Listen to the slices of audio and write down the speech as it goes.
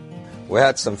We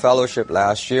had some fellowship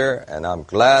last year, and I'm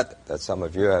glad that some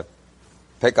of you have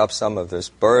picked up some of this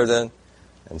burden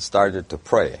and started to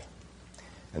pray.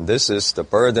 And this is the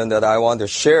burden that I want to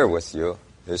share with you,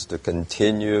 is to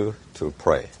continue to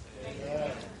pray.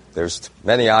 Amen. There's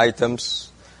many items.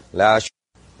 Last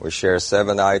year, we shared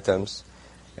 7 items.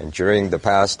 And during the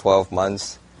past 12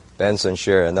 months, Benson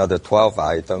shared another 12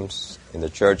 items in the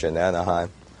church in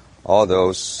Anaheim. All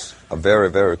those are very,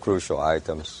 very crucial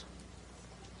items.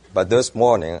 But this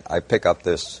morning, I pick up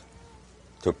this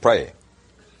to pray.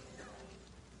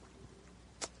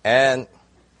 And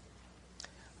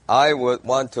I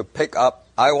want to pick up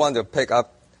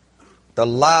the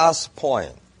last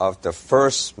point of the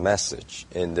first message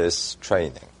in this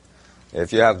training.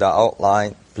 If you have the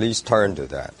outline, please turn to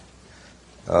that.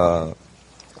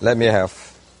 Let me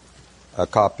have a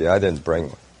copy. I didn't bring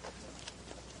one.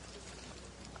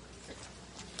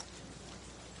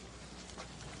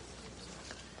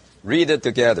 Read it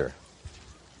together.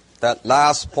 That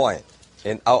last point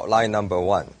in outline number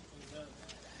 1.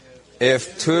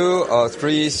 If 2 or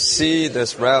 3 see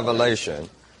this revelation,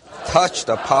 touch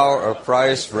the power of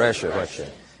Christ's resurrection,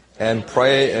 and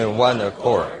pray in one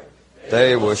accord,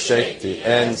 they will shake the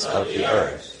ends of the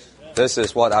earth. This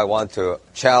is what I want to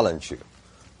challenge you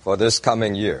for this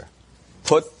coming year.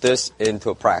 Put this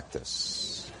into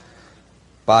practice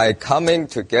by coming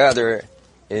together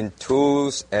in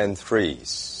 2s and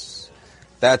 3s.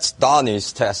 That's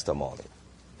Donnie's testimony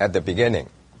at the beginning.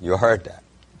 You heard that.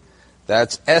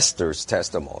 That's Esther's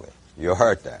testimony. You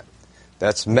heard that.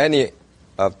 That's many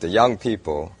of the young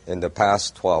people in the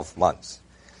past 12 months,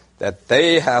 that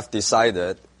they have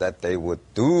decided that they would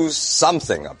do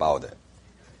something about it.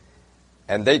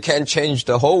 And they can't change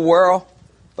the whole world,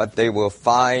 but they will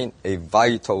find a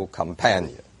vital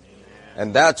companion.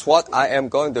 And that's what I am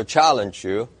going to challenge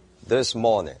you this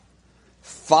morning.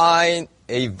 Find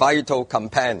a vital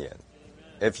companion.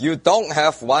 If you don't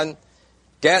have one,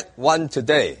 get one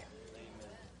today.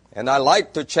 And I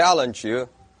like to challenge you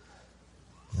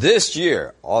this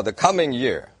year or the coming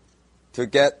year to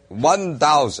get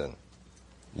 1,000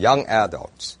 young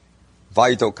adults,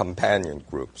 vital companion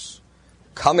groups,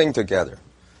 coming together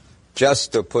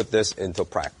just to put this into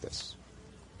practice.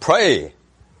 Pray.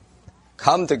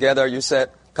 Come together, you said,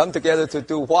 come together to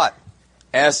do what?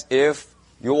 As if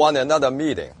you want another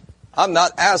meeting. I'm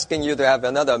not asking you to have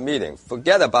another meeting.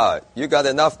 Forget about it. You got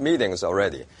enough meetings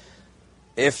already.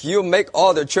 If you make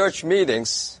all the church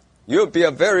meetings, you'll be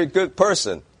a very good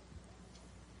person.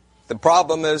 The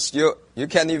problem is you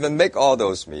can't even make all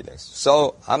those meetings.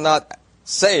 So I'm not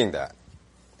saying that.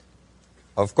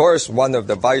 Of course, one of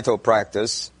the vital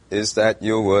practice is that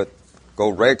you would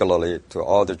go regularly to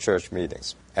all the church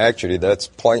meetings. Actually, that's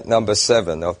point number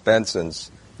 7 of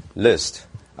Benson's list.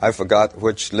 I forgot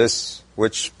which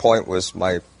point was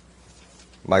my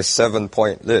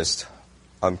 7-point list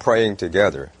on praying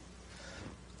together.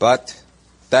 But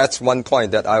that's one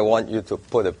point that I want you to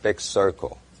put a big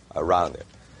circle around it.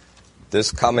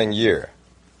 This coming year,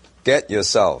 get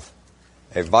yourself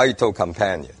a vital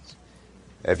companion.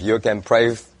 If you can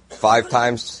pray 5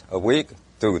 times a week,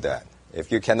 do that.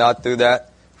 If you cannot do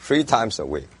that, 3 times a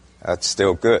week, that's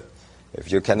still good.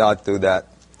 If you cannot do that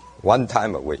 1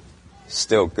 time a week,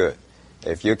 still good.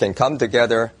 If you can come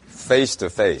together face to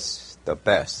face, the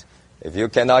best. If you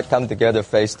cannot come together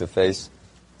face to face,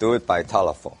 do it by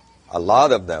telephone. A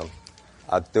lot of them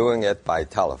are doing it by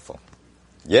telephone.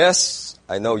 Yes,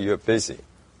 I know you're busy.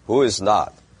 Who is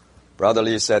not? Brother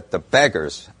Lee said the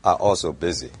beggars are also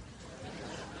busy.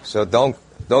 So don't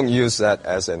use that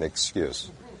as an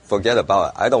excuse. Forget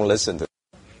about it. I don't listen to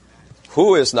it.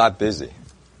 Who is not busy?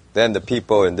 Then the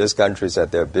people in this country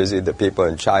said they're busy. The people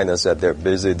in China said they're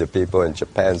busy. The people in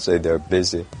Japan say they're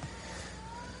busy.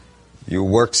 You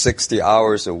work 60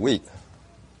 hours a week,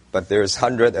 but there's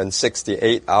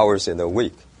 168 hours in a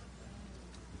week.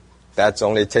 That's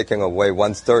only taking away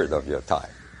 1/3 of your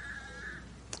time.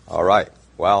 All right.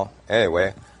 Well,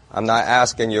 anyway, I'm not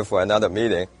asking you for another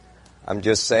meeting. I'm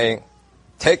just saying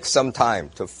take some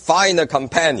time to find a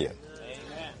companion.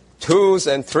 Amen. 2s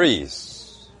and 3s.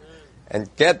 And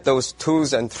get those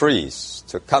 2s and 3s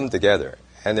to come together.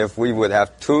 And if we would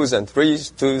have 2s and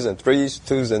 3s, 2s and 3s,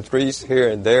 2s and 3s here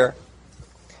and there,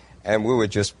 and we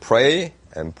would just pray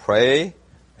and pray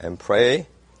and pray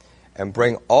and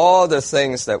bring all the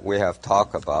things that we have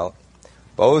talked about,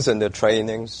 both in the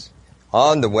trainings,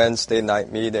 on the Wednesday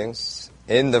night meetings,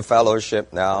 in the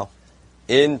fellowship now,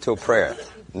 into prayer.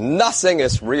 Nothing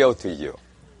is real to you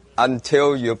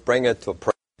until you bring it to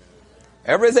prayer.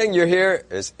 Everything you hear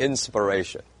is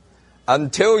inspiration.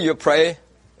 Until you pray,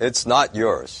 it's not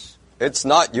yours. It's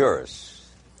not yours.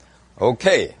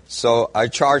 Okay, so I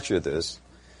charge you this.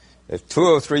 If 2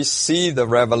 or 3 see the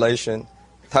revelation,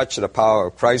 touch the power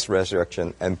of Christ's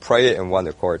resurrection, and pray in one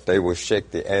accord, they will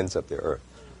shake the ends of the earth.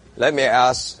 Let me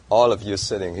ask all of you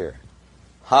sitting here,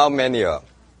 how many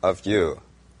of you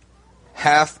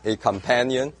have a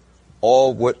companion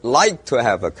or would like to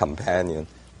have a companion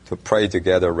to pray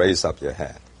together? Raise up your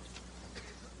hand.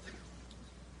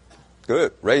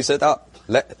 Good. Raise it up.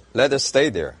 Let it stay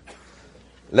there.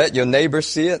 Let your neighbor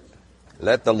see it.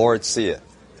 Let the Lord see it.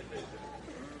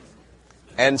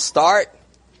 And start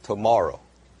tomorrow.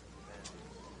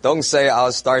 Don't say,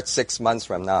 I'll start 6 months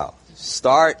from now.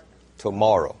 Start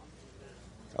tomorrow.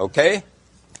 Okay?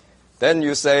 Then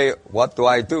you say, what do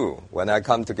I do when I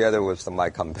come together with my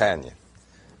companion?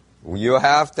 You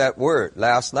have that word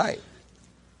last night.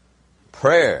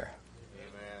 Prayer.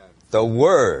 Amen. The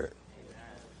word.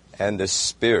 Amen. And the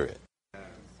Spirit.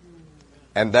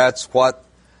 And that's what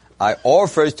I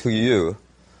offer to you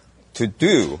to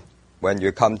do when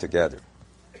you come together.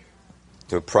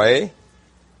 To pray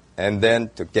and then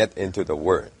to get into the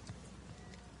Word.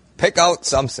 Pick out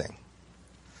something.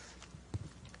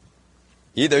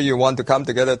 Either you want to come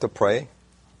together to pray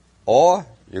or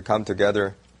you come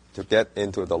together to get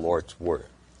into the Lord's Word.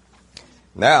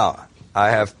 Now, I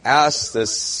have asked the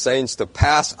saints to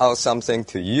pass out something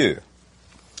to you.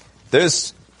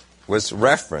 This was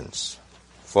reference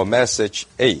for message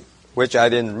 8, which I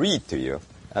didn't read to you,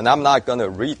 and I'm not going to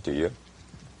read to you,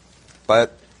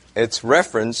 but it's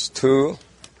reference to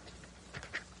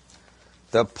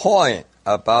the point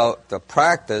about the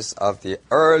practice of the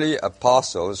early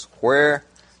apostles where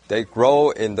they grow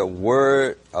in the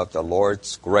word of the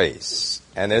Lord's grace.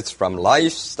 And it's from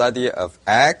Life Study of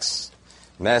Acts,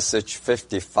 message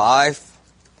 55.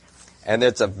 And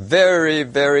it's a very,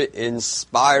 very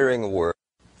inspiring word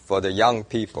for the young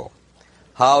people.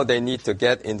 How they need to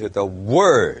get into the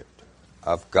word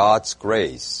of God's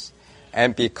grace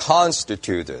and be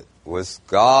constituted with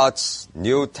God's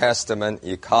New Testament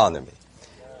economy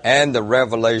and the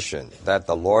revelation that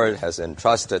the Lord has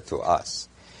entrusted to us.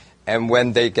 And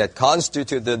when they get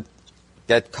constituted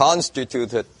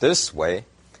this way,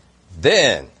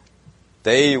 then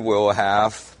they will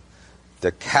have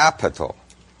the capital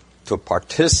to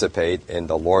participate in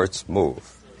the Lord's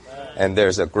move. And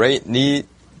there's a great need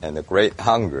and a great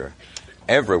hunger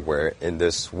everywhere in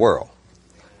this world.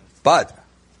 But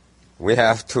we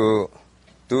have to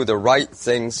do the right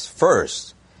things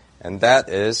first. And that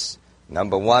is,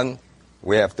 number one,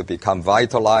 we have to become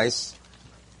vitalized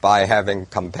by having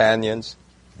companions.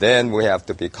 Then we have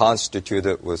to be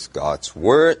constituted with God's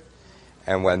Word.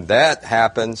 And when that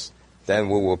happens, then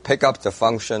we will pick up the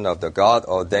function of the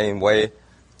God-ordained way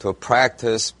to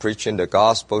practice preaching the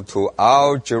gospel to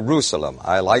our Jerusalem.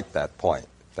 I like that point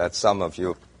that some of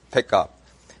you pick up.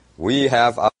 We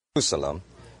have our Jerusalem.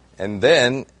 And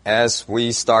then as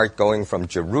we start going from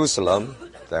Jerusalem,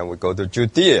 then we go to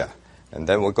Judea. And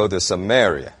then we'll go to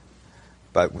Samaria.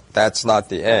 But that's not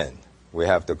the end. We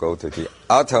have to go to the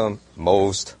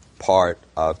uttermost part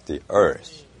of the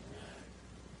earth.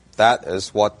 That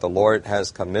is what the Lord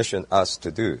has commissioned us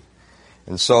to do.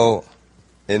 And so,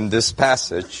 in this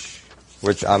passage,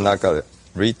 which I'm not going to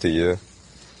read to you,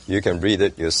 you can read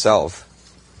it yourself.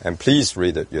 And please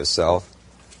read it yourself.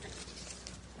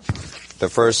 The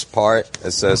first part,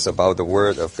 it says about the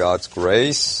word of God's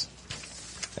grace.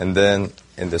 And then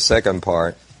in the second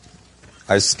part,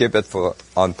 I skip it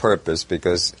on purpose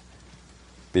because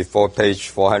before page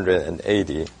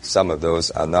 480, some of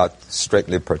those are not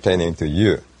strictly pertaining to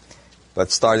you. But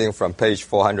starting from page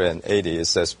 480, it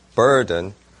says,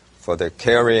 burden for the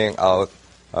carrying out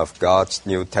of God's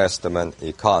New Testament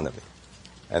economy.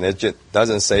 And it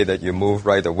doesn't say that you move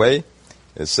right away.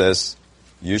 It says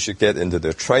you should get into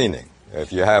the training.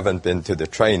 If you haven't been to the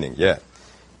training yet,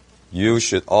 you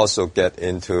should also get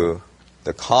into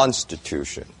the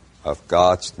constitution of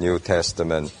God's New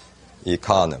Testament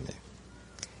economy.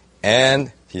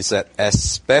 And he said,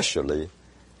 especially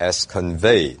as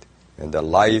conveyed in the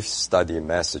life study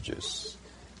messages.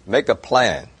 Make a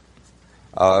plan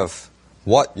of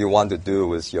what you want to do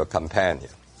with your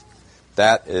companion.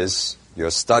 That is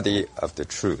your study of the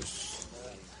truth.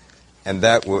 And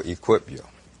that will equip you.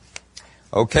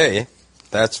 Okay,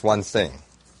 that's one thing.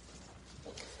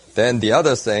 Then the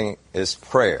other thing is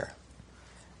prayer.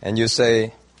 And you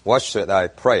say, what should I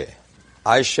pray?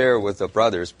 I share with the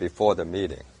brothers before the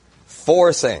meeting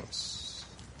 4 things.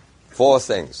 4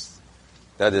 things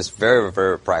that is very,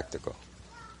 very practical.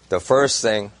 The first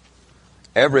thing,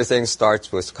 everything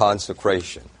starts with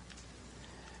consecration.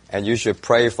 And you should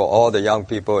pray for all the young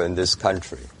people in this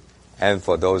country and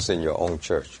for those in your own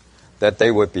church, that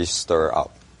they would be stirred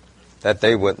up. that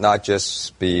they would not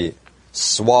just be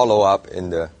swallowed up in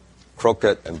the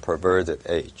crooked and perverted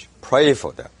age. Pray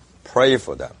for them. Pray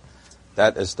for them.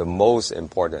 That is the most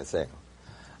important thing.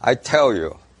 I tell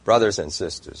you, brothers and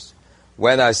sisters,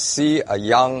 when I see a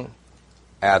young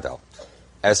adult,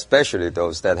 especially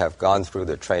those that have gone through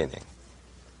the training,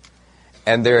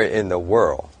 and they're in the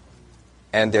world,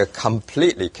 and they're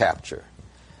completely captured,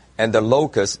 and the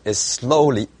locust is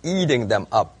slowly eating them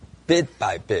up bit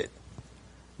by bit,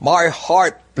 my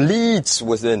heart bleeds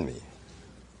within me.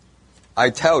 I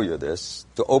tell you this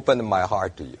to open my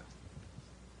heart to you.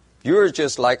 You're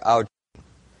just like our children.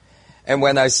 And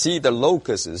when I see the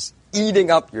locusts eating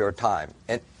up your time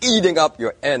and eating up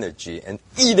your energy and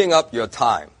eating up your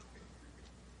time,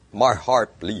 my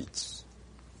heart bleeds.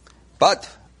 But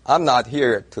I'm not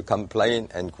here to complain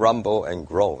and grumble and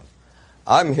groan.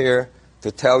 I'm here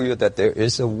to tell you that there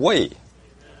is a way.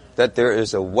 That there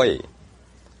is a way.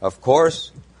 Of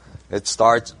course, it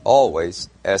starts always,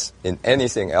 as in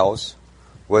anything else,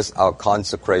 with our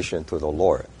consecration to the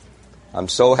Lord. I'm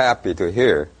so happy to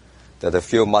hear that a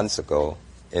few months ago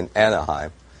in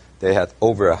Anaheim, they had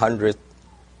over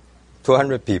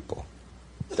 200 people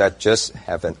that just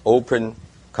have an open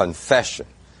confession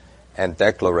and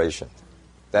declaration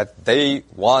that they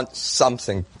want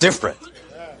something different.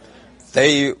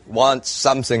 They want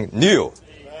something new.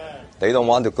 They don't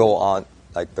want to go on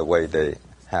like the way they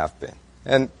have been.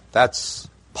 And that's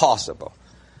possible.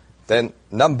 Then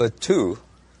number 2,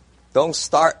 don't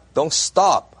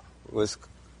stop with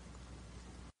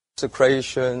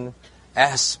consecration,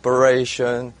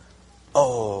 aspiration.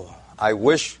 Oh, I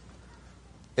wish.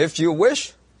 If you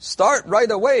wish, start right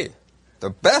away. The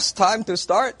best time to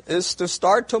start is to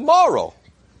start tomorrow.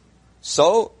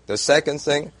 So, the second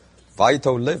thing,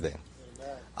 vital living.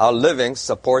 Our living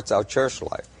supports our church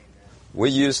life. We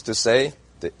used to say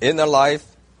the inner life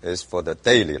is for the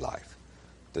daily life.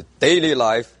 The daily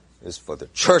life is for the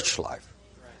church life.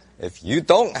 If you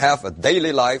don't have a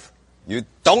daily life, you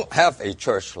don't have a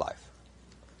church life.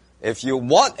 If you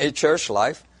want a church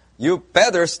life, you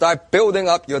better start building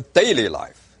up your daily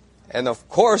life. And of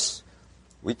course,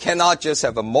 we cannot just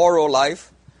have a moral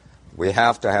life. We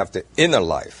have to have the inner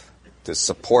life to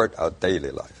support our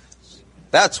daily life.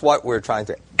 That's what we're trying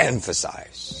to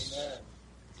emphasize.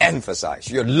 Emphasize.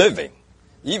 You're living.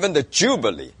 Even the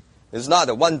Jubilee is not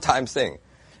a one-time thing.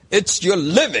 It's your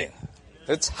living.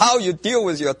 It's how you deal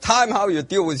with your time, how you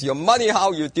deal with your money,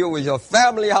 how you deal with your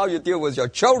family, how you deal with your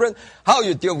children, how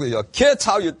you deal with your kids,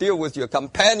 how you deal with your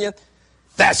companion.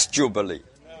 That's Jubilee.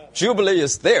 Jubilee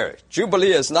is there.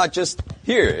 Jubilee is not just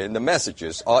here in the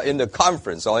messages or in the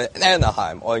conference or in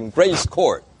Anaheim or in Grace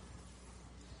Court.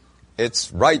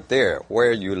 It's right there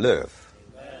where you live.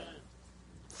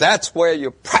 That's where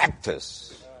you practice.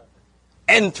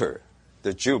 Enter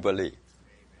the Jubilee.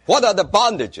 What are the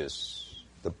bondages?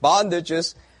 The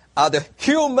bondages are the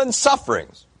human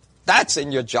sufferings. That's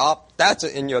in your job. That's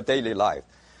in your daily life.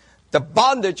 The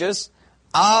bondages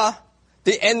are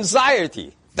the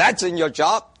anxiety. That's in your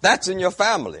job. That's in your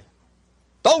family.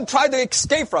 Don't try to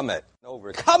escape from it.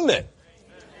 Overcome it.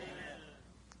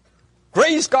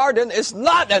 Grace Garden is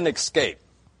not an escape.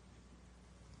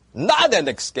 Not an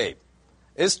escape.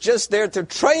 It's just there to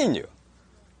train you.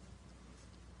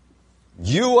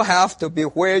 You have to be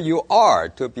where you are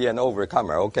to be an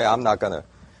overcomer. Okay, I'm not going to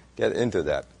get into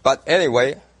that. But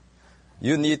anyway,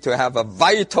 you need to have a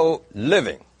vital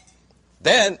living.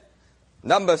 Then,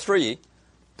 number 3,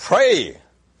 pray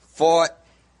for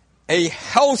a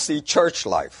healthy church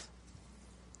life.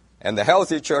 And the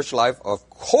healthy church life, of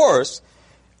course,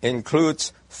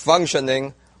 includes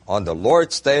functioning on the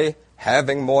Lord's Day,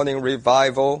 having morning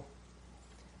revival,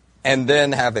 and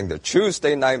then having the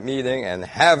Tuesday night meeting and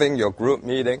having your group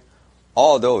meeting.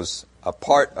 All those are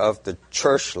part of the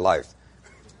church life.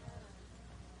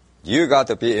 You got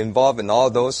to be involved in all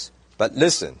those. But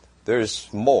listen,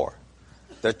 there's more.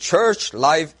 The church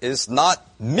life is not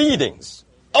meetings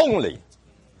only.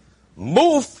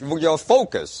 Move your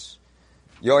focus,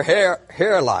 your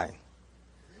hairline,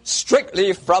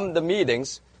 strictly from the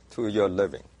meetings to your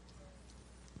living.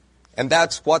 And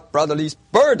that's what Brotherly's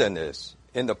burden is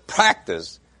in the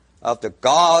practice of the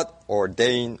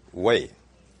God-ordained way.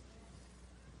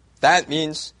 That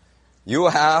means you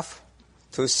have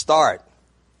to start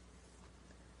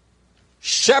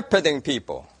shepherding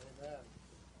people,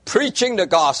 preaching the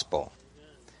gospel,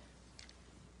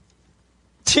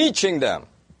 teaching them,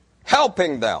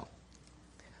 helping them,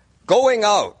 going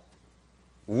out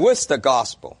with the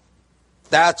gospel.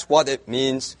 That's what it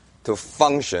means to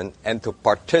function and to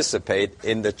participate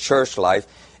in the church life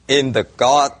in the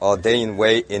God-ordained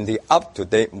way, in the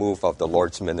up-to-date move of the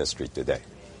Lord's ministry today.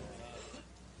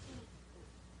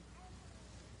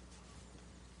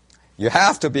 You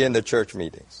have to be in the church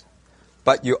meetings.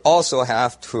 But you also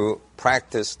have to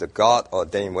practice the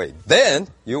God-ordained way. Then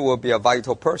you will be a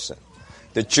vital person.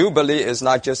 The Jubilee is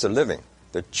not just a living.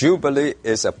 The Jubilee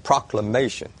is a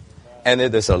proclamation. And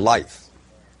it is a life.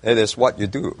 It is what you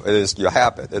do. It is your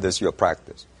habit. It is your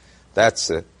practice. That's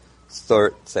the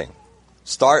third thing.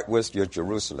 Start with your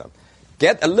Jerusalem.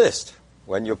 Get a list.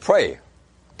 When you pray,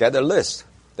 get a list.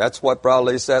 That's what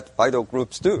Brownlee said vital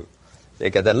groups do.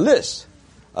 They get a list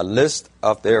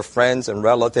of their friends and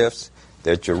relatives,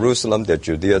 their Jerusalem, their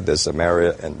Judea, their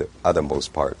Samaria, and the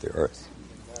uttermost part of the earth.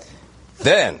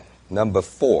 Then, number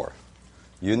 4,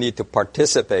 you need to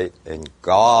participate in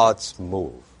God's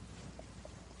move.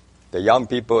 The young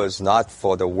people is not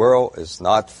for the world, it's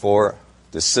not for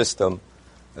the system,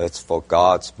 it's for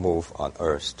God's move on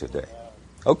earth today.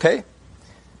 Okay?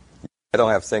 I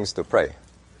don't have things to pray.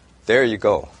 There you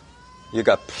go. You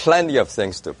got plenty of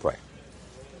things to pray.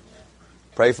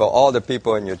 Pray for all the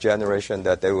people in your generation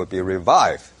that they would be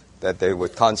revived, that they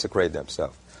would consecrate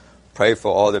themselves. Pray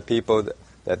for all the people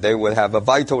that they would have a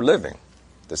vital living.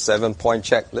 The 7-point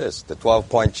checklist, the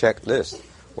 12-point checklist,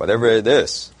 whatever it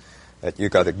is, that you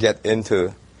got to get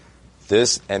into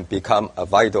this and become a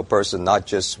vital person, not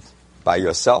just by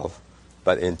yourself,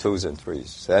 but in 2s and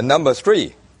 3s. And number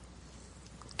 3,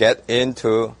 get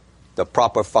into the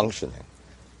proper functioning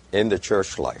in the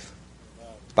church life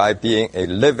by being a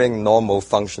living, normal,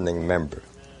 functioning member.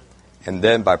 And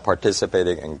then by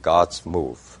participating in God's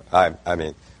move.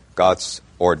 God's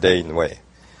ordained way.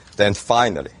 Then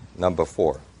finally, number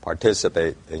 4,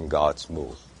 participate in God's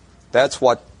move. That's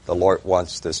what the Lord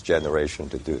wants this generation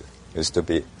to do, is to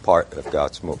be part of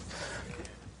God's move.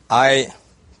 I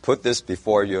put this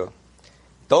before you.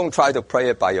 Don't try to pray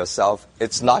it by yourself.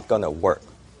 It's not going to work.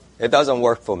 It doesn't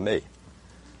work for me.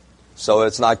 So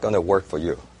it's not going to work for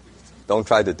you. Don't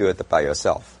try to do it by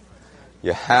yourself.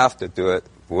 You have to do it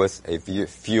with a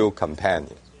few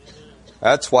companions.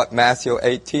 That's what Matthew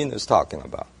 18 is talking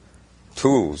about.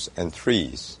 2s and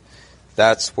 3s.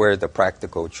 That's where the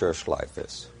practical church life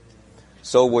is.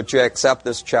 So would you accept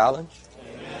this challenge?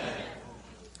 Amen.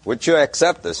 Would you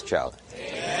accept this challenge?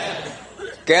 Amen.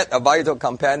 Get a vital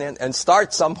companion and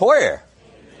start somewhere.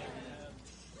 Amen.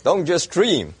 Don't just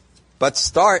dream, but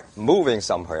start moving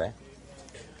somewhere.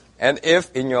 And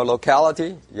if in your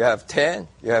locality you have 10,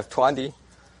 you have 20,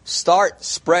 start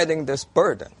spreading this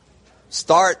burden.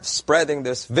 Start spreading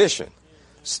this vision.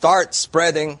 Start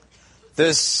spreading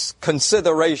this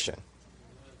consideration.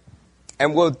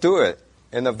 And we'll do it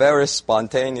in a very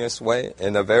spontaneous way,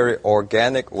 in a very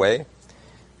organic way,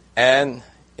 and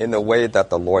in a way that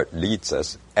the Lord leads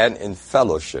us, and in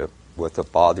fellowship with the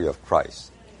body of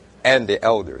Christ, and the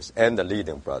elders, and the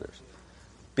leading brothers.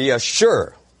 Be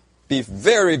assured, be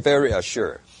very, very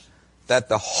assured, that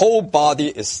the whole body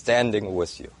is standing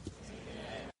with you.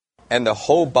 And the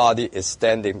whole body is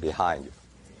standing behind you.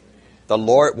 The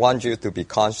Lord wants you to be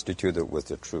constituted with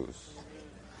the truth.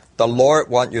 The Lord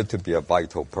wants you to be a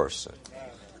vital person.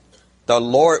 The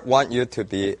Lord wants you to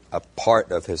be a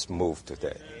part of His move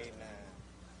today.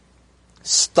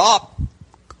 Stop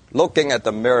looking at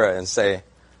the mirror and say,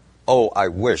 oh, I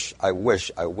wish, I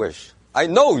wish, I wish. I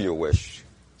know you wish.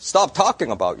 Stop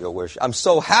talking about your wish. I'm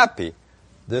so happy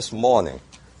this morning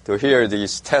to hear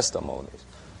these testimonies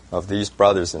of these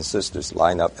brothers and sisters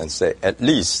line up and say, at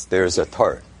least there's a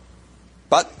turn.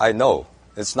 But I know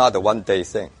it's not a one-day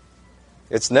thing.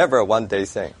 It's never a one-day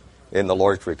thing in the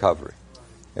Lord's recovery.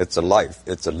 It's a life.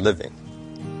 It's a living.